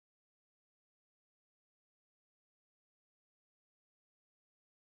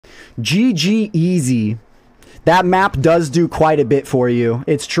GG easy. That map does do quite a bit for you.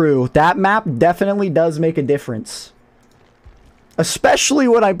 It's true. That map definitely does make a difference. Especially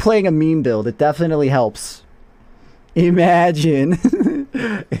when I'm playing a meme build. It definitely helps. Imagine.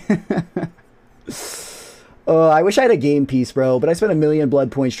 I wish I had a game piece, bro. But I spent 1,000,000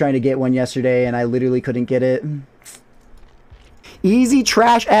 blood points trying to get one yesterday, and I literally couldn't get it. Easy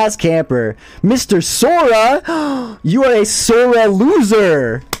trash ass camper. Mr. Sora! You are a Sora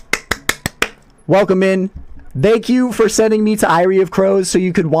loser! Welcome in. Thank you for sending me to Eyrie of Crows so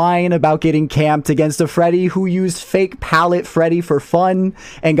you could whine about getting camped against a Freddy who used fake palette Freddy for fun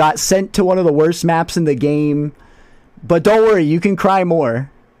and got sent to one of the worst maps in the game. But don't worry, you can cry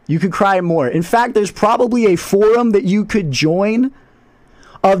more. You can cry more. In fact, there's probably a forum that you could join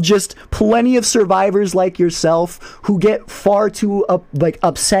of just plenty of survivors like yourself who get far too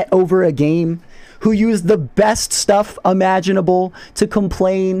upset over a game, who use the best stuff imaginable to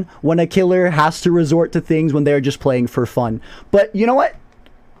complain when a killer has to resort to things when they're just playing for fun. But you know what?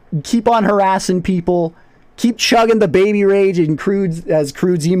 Keep on harassing people. Keep chugging the baby rage, and Crude's, as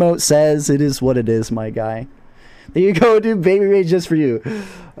Crude's emote says, it is what it is, my guy. There you go, dude. Baby rage just for you.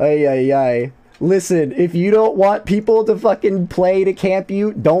 Ay, ay, ay. Listen, if you don't want people to fucking play to camp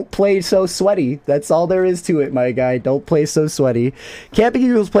you, don't play so sweaty. That's all there is to it, my guy. Don't play so sweaty. Camping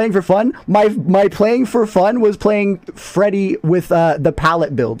you was playing for fun. My playing for fun was playing Freddy with the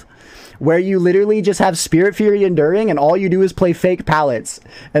palette build, where you literally just have Spirit Fury Enduring and all you do is play fake palettes.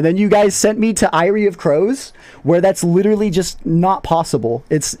 And then you guys sent me to Eyrie of Crows, where that's literally just not possible.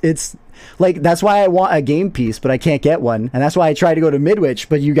 It's like, that's why I want a game piece, but I can't get one. And that's why I tried to go to Midwich,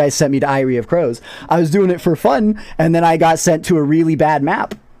 but you guys sent me to Eyrie of Crows. I was doing it for fun, and then I got sent to a really bad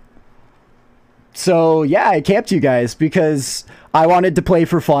map. So, yeah, I camped you guys because I wanted to play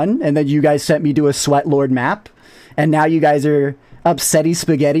for fun, and then you guys sent me to a Sweat Lord map. And now you guys are upsetty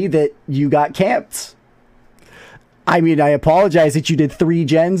spaghetti that you got camped. I mean, I apologize that you did 3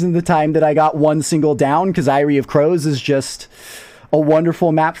 gens in the time that I got 1 single down, because Eyrie of Crows is just a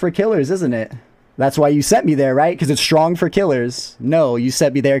wonderful map for killers, isn't it? That's why you sent me there, right? Because it's strong for killers. No, you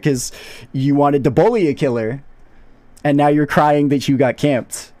sent me there because you wanted to bully a killer. And now you're crying that you got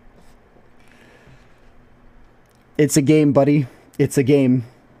camped. It's a game, buddy. It's a game.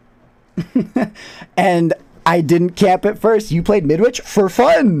 And I didn't camp at first. You played Midwich for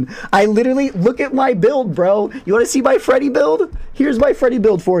fun. I literally, look at my build, bro. You want to see my Freddy build? Here's my Freddy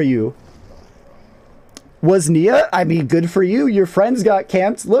build for you. Was Nia? I mean, good for you. Your friends got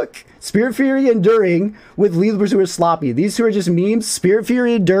camped. Look, Spirit Fury Enduring with Leaders who are sloppy. These two are just memes. Spirit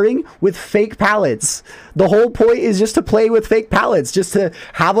Fury Enduring with fake palettes. The whole point is just to play with fake palettes, just to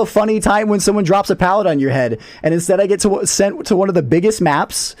have a funny time when someone drops a pallet on your head. And instead I get sent to one of the biggest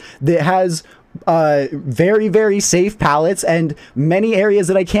maps that has very, very safe pallets and many areas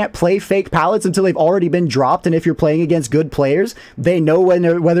that I can't play fake pallets until they've already been dropped. And if you're playing against good players, they know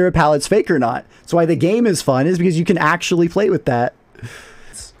whether a pallet's fake or not. That's why the game is fun, is because you can actually play with that.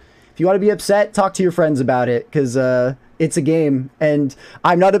 If you want to be upset, talk to your friends about it, because it's a game. And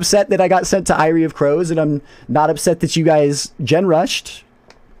I'm not upset that I got sent to Eyrie of Crows, and I'm not upset that you guys gen rushed.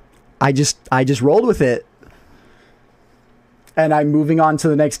 I just rolled with it. And I'm moving on to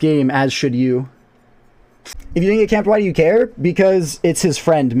the next game, as should you. If you didn't get camped, why do you care? Because it's his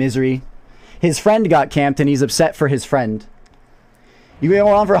friend, Misery. His friend got camped, and he's upset for his friend. You been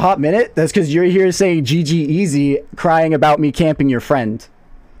on for a hot minute? That's because you're here saying GG easy, crying about me camping your friend.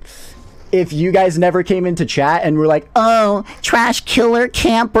 If you guys never came into chat and were like, oh, trash killer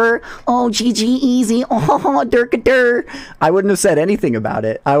camper, oh, GG easy, oh, durkadur, I wouldn't have said anything about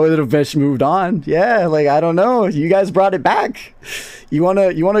it. I would have just moved on. Yeah, like, I don't know. You guys brought it back. You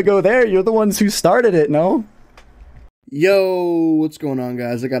wanna go there? You're the ones who started it, no? Yo, what's going on,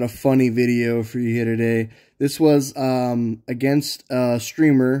 guys? I got a funny video for you here today. This was against a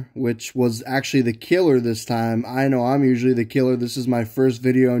streamer, which was actually the killer this time. I know I'm usually the killer. This is my first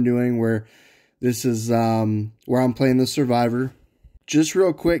video I'm doing where this is where I'm playing the survivor. Just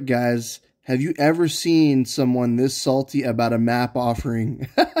real quick, guys, have you ever seen someone this salty about a map offering?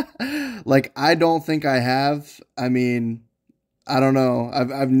 Like, I don't think I have. I mean, I don't know.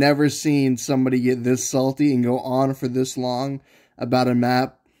 I've never seen somebody get this salty and go on for this long about a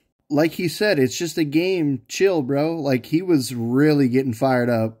map. Like he said, it's just a game. Chill, bro. Like, he was really getting fired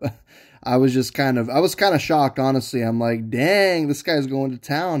up. I was kind of shocked, honestly. I'm like, dang, this guy's going to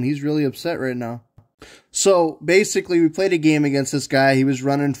town. He's really upset right now. So basically, we played a game against this guy. He was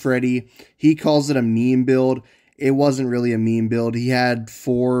running Freddy. He calls it a meme build. It wasn't really a meme build. He had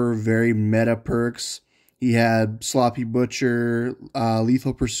 4 very meta perks. He had Sloppy Butcher,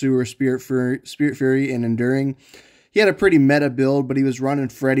 Lethal Pursuer, Spirit Fury, and Enduring. he had a pretty meta build, but he was running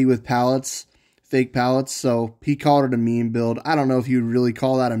Freddy with pallets, fake pallets, so he called it a meme build. I don't know if you would really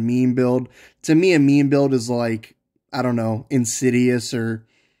call that a meme build. To me, a meme build is like, I don't know, Insidious or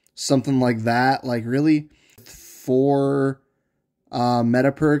something like that. Like, really? 4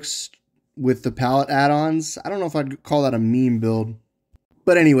 meta perks with the pallet add-ons? I don't know if I'd call that a meme build.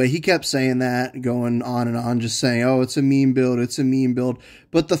 But anyway, he kept saying that, going on and on, just saying, oh, it's a meme build, it's a meme build.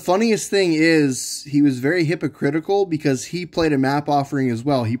 But the funniest thing is, he was very hypocritical because he played a map offering as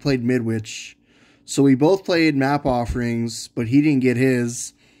well. He played Midwich. So we both played map offerings, but he didn't get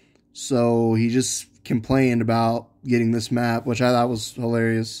his. So he just complained about getting this map, which I thought was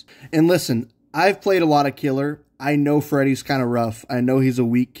hilarious. And listen, I've played a lot of killer. I know Freddy's kind of rough. I know he's a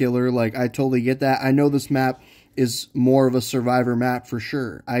weak killer. Like, I totally get that. I know this map is more of a survivor map for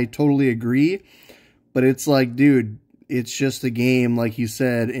sure. I totally agree. But it's like, dude, it's just a game, like you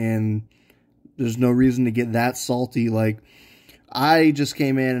said, and there's no reason to get that salty. Like, I just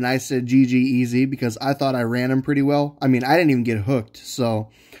came in and I said GG easy because I thought I ran him pretty well. I mean, I didn't even get hooked, so...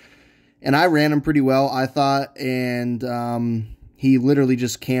 And I ran him pretty well, I thought, and he literally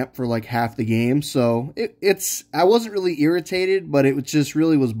just camped for like half the game. So I wasn't really irritated, but it just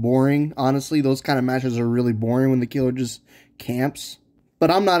really was boring. Honestly, those kind of matches are really boring when the killer just camps. But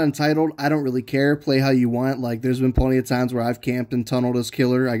I'm not entitled. I don't really care. Play how you want. Like, there's been plenty of times where I've camped and tunneled as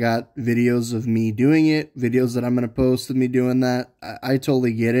killer. I got videos of me doing it, videos that I'm going to post of me doing that. I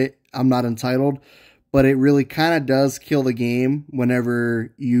totally get it. I'm not entitled. But it really kind of does kill the game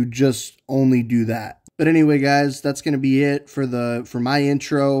whenever you just only do that. But anyway, guys, that's going to be it for my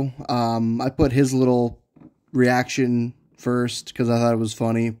intro. I put his little reaction first because I thought it was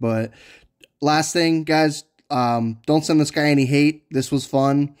funny. But last thing, guys, don't send this guy any hate. This was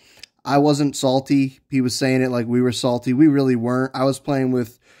fun. I wasn't salty. He was saying it like we were salty. We really weren't. I was playing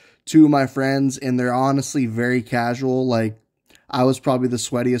with 2 of my friends, and they're honestly very casual. Like, I was probably the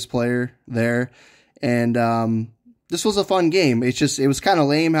sweatiest player there. And this was a fun game. It was kind of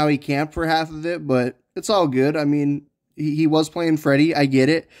lame how he camped for half of it, but it's all good. I mean, he was playing Freddy. I get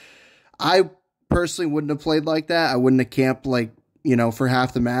it. I personally wouldn't have played like that. I wouldn't have camped like, you know, for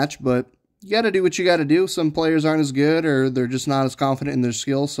half the match, but you got to do what you got to do. Some players aren't as good or they're just not as confident in their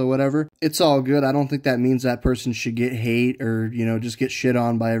skills, so whatever. It's all good. I don't think that means that person should get hate or, you know, just get shit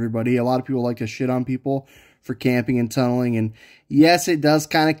on by everybody. A lot of people like to shit on people for camping and tunneling, and yes, it does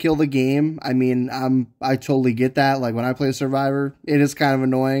kind of kill the game. I mean, I totally get that. Like, when I play Survivor, it is kind of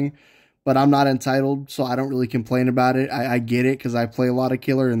annoying, but I'm not entitled, so I don't really complain about it. I get it because I play a lot of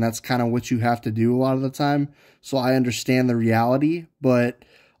killer, and that's kind of what you have to do a lot of the time, so I understand the reality, but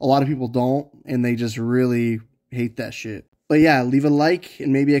a lot of people don't, and they just really hate that shit. But yeah, leave a like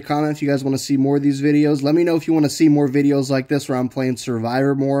and maybe a comment if you guys want to see more of these videos. Let me know if you want to see more videos like this where I'm playing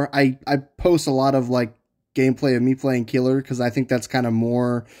Survivor more. I post a lot of, like, gameplay of me playing killer because I think that's kind of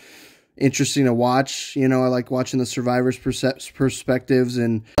more interesting to watch. You know, I like watching the survivors' perspectives,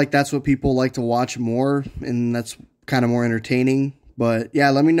 and like that's what people like to watch more, and that's kind of more entertaining. But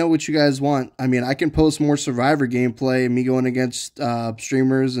yeah, let me know what you guys want. I mean, I can post more Survivor gameplay and me going against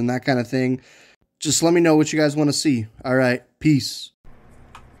streamers and that kind of thing. Just let me know what you guys want to see. All right, peace.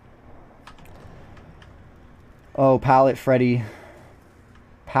 Oh, Pallet Freddy.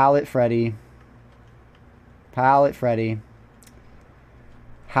 Pallet Freddy. Pallet Freddy.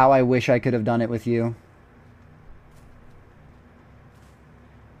 How I wish I could have done it with you.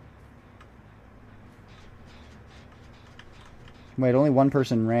 Wait, only one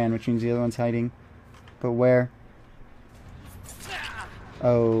person ran, which means the other one's hiding. But where?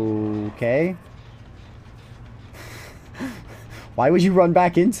 Okay. Why would you run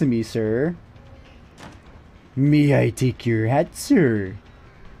back into me, sir? May I take your hat, sir?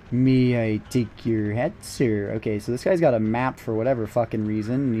 May I take your hat, sir? Okay, so this guy's got a map for whatever fucking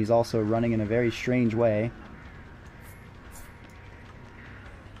reason, and he's also running in a very strange way.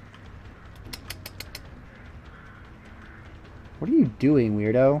 What are you doing,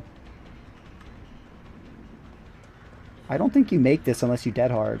 weirdo? I don't think you make this unless you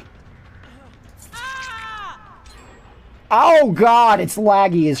dead hard. Oh god, it's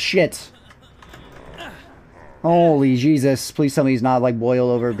laggy as shit. Holy Jesus. Please tell me he's not like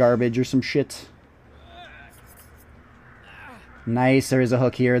boil over garbage or some shit. Nice, there is a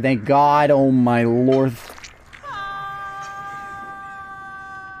hook here. Thank God. Oh my lord.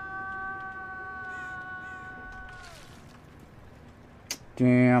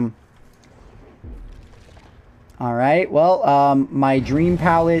 Damn. Alright, well, my dream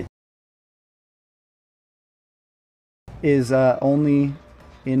palette is only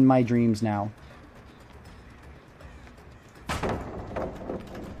in my dreams now.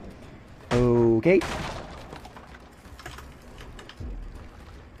 Okay.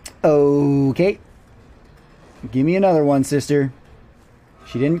 Okay. Give me another one, sister.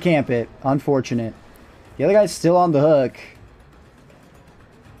 She didn't camp it. Unfortunate. The other guy's still on the hook.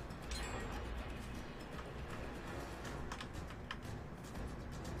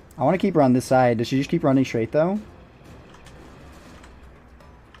 I want to keep her on this side. Does she just keep running straight, though?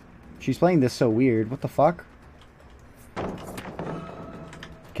 She's playing this so weird. What the fuck?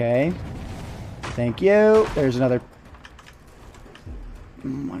 Okay. Thank you. There's another. Oh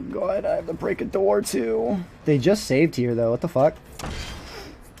my god, I have to break a door, too. They just saved here, though. What the fuck?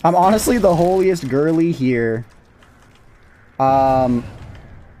 I'm honestly the holiest girly here.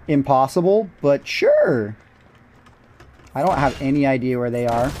 Impossible, but sure. I don't have any idea where they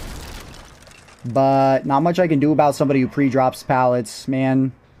are. But not much I can do about somebody who pre-drops pallets,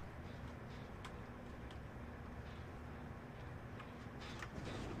 man.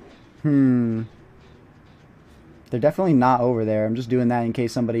 They're definitely not over there. I'm just doing that in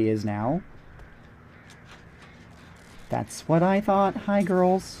case somebody is now. That's what I thought. Hi,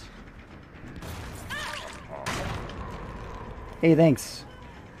 girls. Hey, thanks.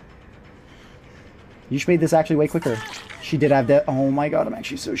 You should made this actually way quicker. She did have that. Oh my god, I'm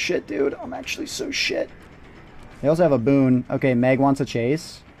actually so shit, dude. I'm actually so shit. They also have a boon. Okay, Meg wants a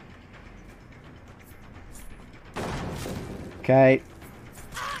chase. Okay.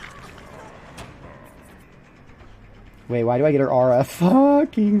 Wait, why do I get her RF?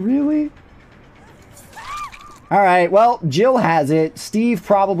 Fucking really? Alright, well, Jill has it. Steve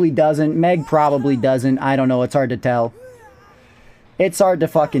probably doesn't. Meg probably doesn't. I don't know. It's hard to tell. It's hard to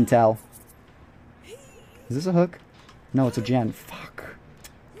fucking tell. Is this a hook? No, it's a gen. Fuck.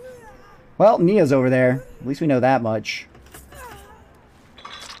 Well, Nia's over there. At least we know that much.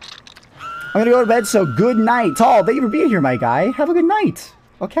 I'm gonna go to bed, so good night. Tall, thank you for being here, my guy. Have a good night.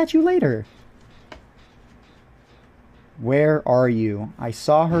 I'll catch you later. Where are you? I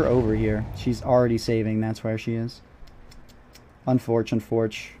saw her over here. She's already saving. That's where she is. Unforge.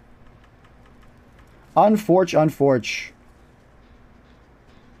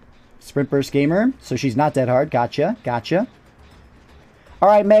 Sprint burst gamer. So she's not dead hard. Gotcha.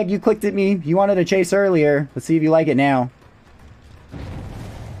 Alright, Meg, you clicked at me. You wanted a chase earlier. Let's see if you like it now.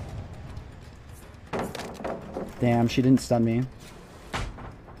 Damn, she didn't stun me.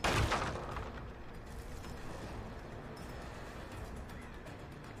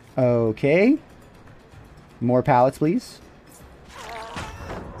 Okay. More pallets, please.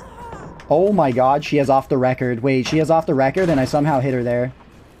 Oh my god, she has off the record. Wait, she has off the record and I somehow hit her there.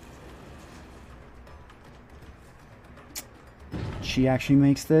 She actually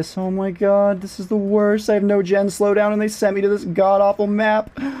makes this. Oh my god, this is the worst. I have no gen slowdown and they sent me to this god-awful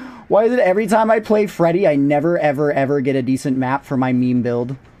map. Why is it every time I play Freddy, I never, ever, ever get a decent map for my meme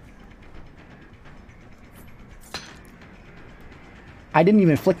build? I didn't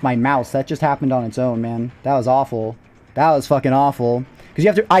even flick my mouse. That just happened on its own, man. That was awful. That was fucking awful. Because you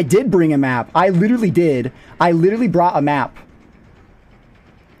have to... I did bring a map. I literally did. I literally brought a map.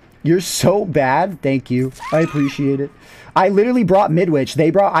 You're so bad. Thank you. I appreciate it. I literally brought Midwich. They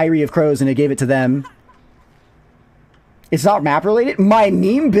brought Irie of Crows and I gave it to them. It's not map related? My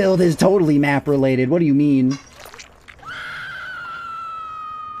meme build is totally map related. What do you mean?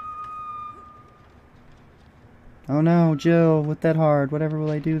 Oh no, Jill, with that hard. Whatever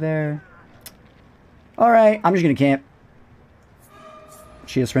will I do there? Alright, I'm just gonna camp.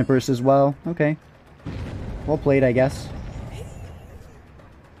 She has sprint burst as well. Okay. Well played, I guess.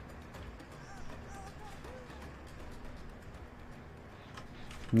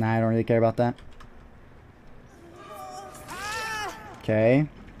 Nah, I don't really care about that. Okay.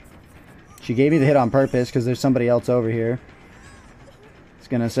 She gave me the hit on purpose because there's somebody else over here. It's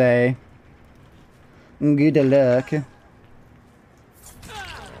gonna say... Good luck.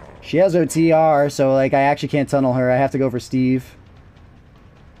 She has OTR, so like I actually can't tunnel her. I have to go for Steve.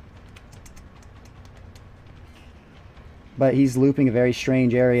 But he's looping a very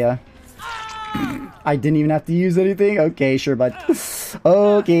strange area. I didn't even have to use anything? Okay, sure, bud.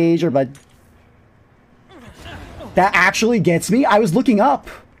 Okay, sure, bud. That actually gets me? I was looking up.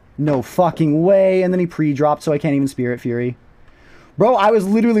 No fucking way. And then he pre-dropped, so I can't even Spirit Fury. Bro, I was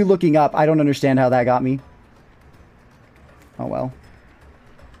literally looking up. I don't understand how that got me. Oh, well.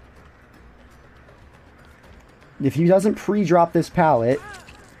 If he doesn't pre-drop this pallet...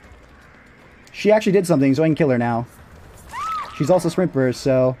 She actually did something, so I can kill her now. She's also Sprint Burst,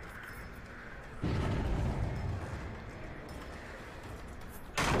 so...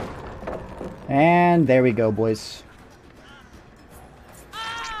 And there we go, boys.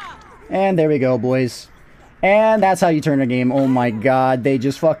 And there we go, boys. And that's how you turn a game. Oh my god, they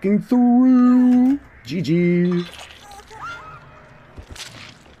just fucking threw. GG.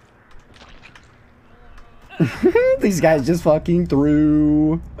 These guys just fucking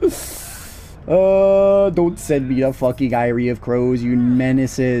through. Don't send me to fucking Eyrie of Crows, you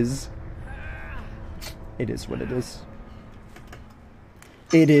menaces. It is what it is.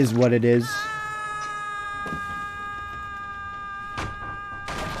 It is what it is.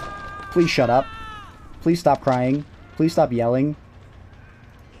 Please shut up. Please stop crying. Please stop yelling.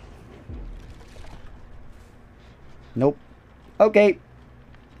 Nope. Okay.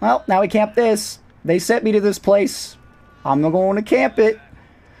 Well, now we camp this. They sent me to this place. I'm going to camp it.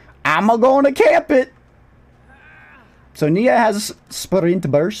 I'm going to camp it. So Nia has sprint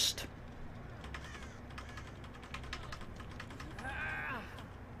burst.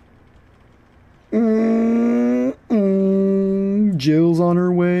 Jill's on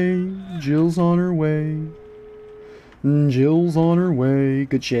her way. Jill's on her way. Jill's on her way.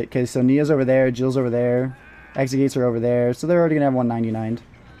 Good shit. Okay, so Nia's over there. Jill's over there. Exegates are over there. So they're already going to have 199.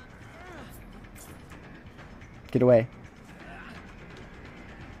 Get away.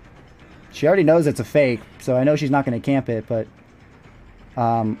 She already knows it's a fake, so I know she's not going to camp it, but...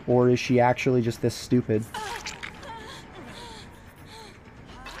 or is she actually just this stupid?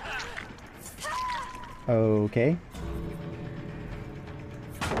 Okay.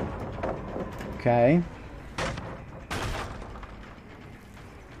 Okay.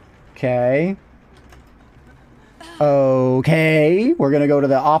 Okay. Okay. We're gonna go to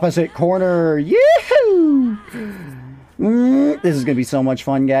the opposite corner. Yahoo! This is gonna be so much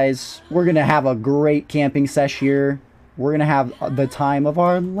fun, guys. We're gonna have a great camping sesh here. We're gonna have the time of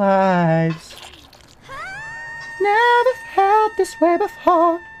our lives. Never felt this way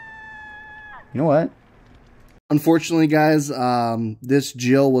before. You know what? Unfortunately, guys, this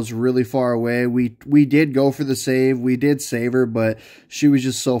Jill was really far away. We did go for the save. We did save her, but she was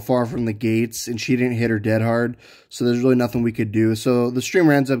just so far from the gates, and she didn't hit her dead hard. So there's really nothing we could do. So the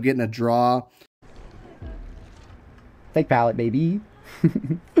streamer ends up getting a draw. Fake pallet, baby.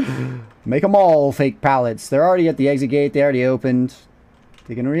 Make them all fake pallets. They're already at the exit gate. They already opened.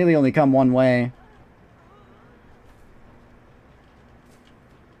 They can really only come one way.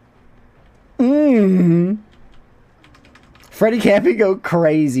 Freddy camping go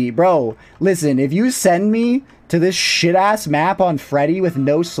crazy. Bro, listen, if you send me to this shit-ass map on Freddy with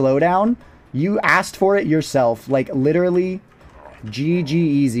no slowdown, you asked for it yourself. Like, literally, GG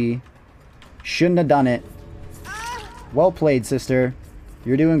easy. Shouldn't have done it. Well played, sister.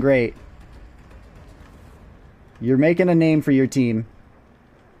 You're doing great. You're making a name for your team.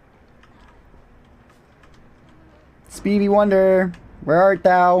 Stevie Wonder, where art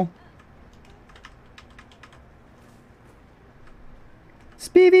thou?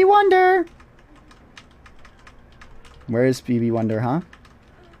 Stevie Wonder! Where is Stevie Wonder, huh?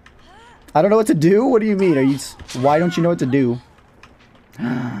 I don't know what to do? What do you mean? Are you... Why don't you know what to do?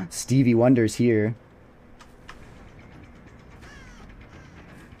 Stevie Wonder's here.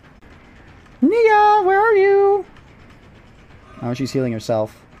 Nia, where are you? Oh, she's healing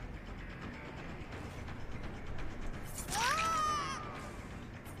herself.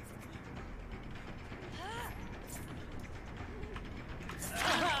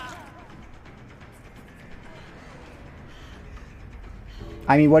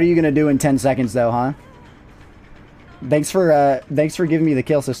 I mean, what are you gonna do in 10 seconds, though, huh? Thanks for giving me the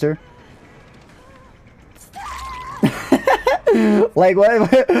kill, sister. Like,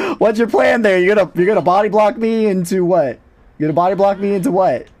 what's your plan there? You're gonna body block me into what? You're gonna body block me into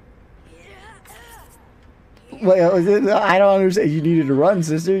what? Wait, I don't understand. You needed to run,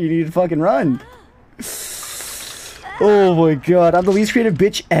 sister. You needed to fucking run. Oh my god, I'm the least creative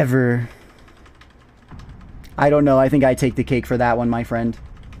bitch ever. I don't know. I think I take the cake for that one, my friend.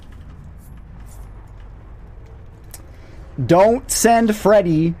 Don't send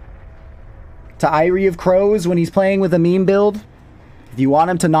Freddy to Eyrie of Crows when he's playing with a meme build if you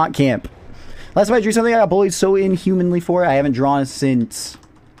want him to not camp. Last time I drew something I got bullied so inhumanly for, I haven't drawn since.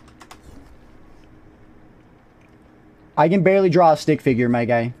 I can barely draw a stick figure, my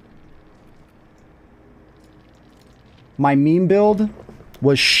guy. My meme build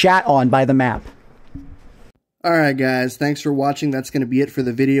was shat on by the map. Alright guys, thanks for watching. That's going to be it for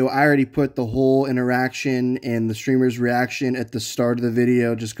the video. I already put the whole interaction and the streamer's reaction at the start of the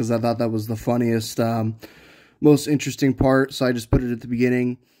video just because I thought that was the funniest, most interesting part. So I just put it at the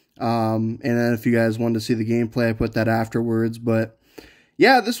beginning. And then if you guys wanted to see the gameplay, I put that afterwards. But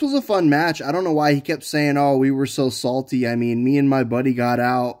yeah, this was a fun match. I don't know why he kept saying, oh, we were so salty. I mean, me and my buddy got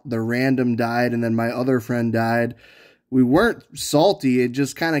out, the random died, and then my other friend died. We weren't salty. It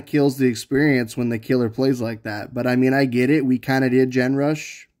just kind of kills the experience when the killer plays like that. But, I mean, I get it. We kind of did gen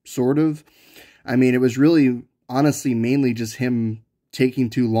rush, sort of. I mean, it was really, honestly, mainly just him taking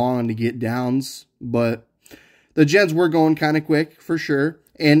too long to get downs. But The gens were going kind of quick, for sure.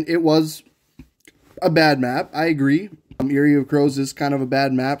 And it was a bad map. I agree. Area of Crows is kind of a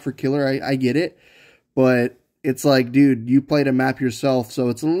bad map for killer. I get it. But it's like, dude, you played a map yourself, so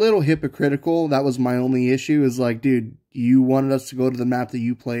it's a little hypocritical. That was my only issue, is like, dude, you wanted us to go to the map that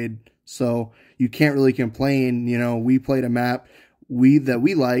you played, so you can't really complain. You know, we played a map that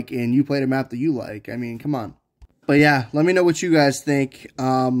we like, and you played a map that you like. I mean, come on. But yeah, let me know what you guys think,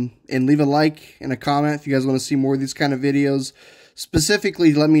 and leave a like and a comment if you guys want to see more of these kind of videos.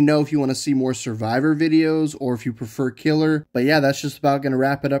 Specifically, let me know if you want to see more Survivor videos or if you prefer killer. But yeah, that's just about going to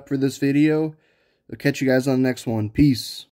wrap it up for this video. I'll catch you guys on the next one. Peace.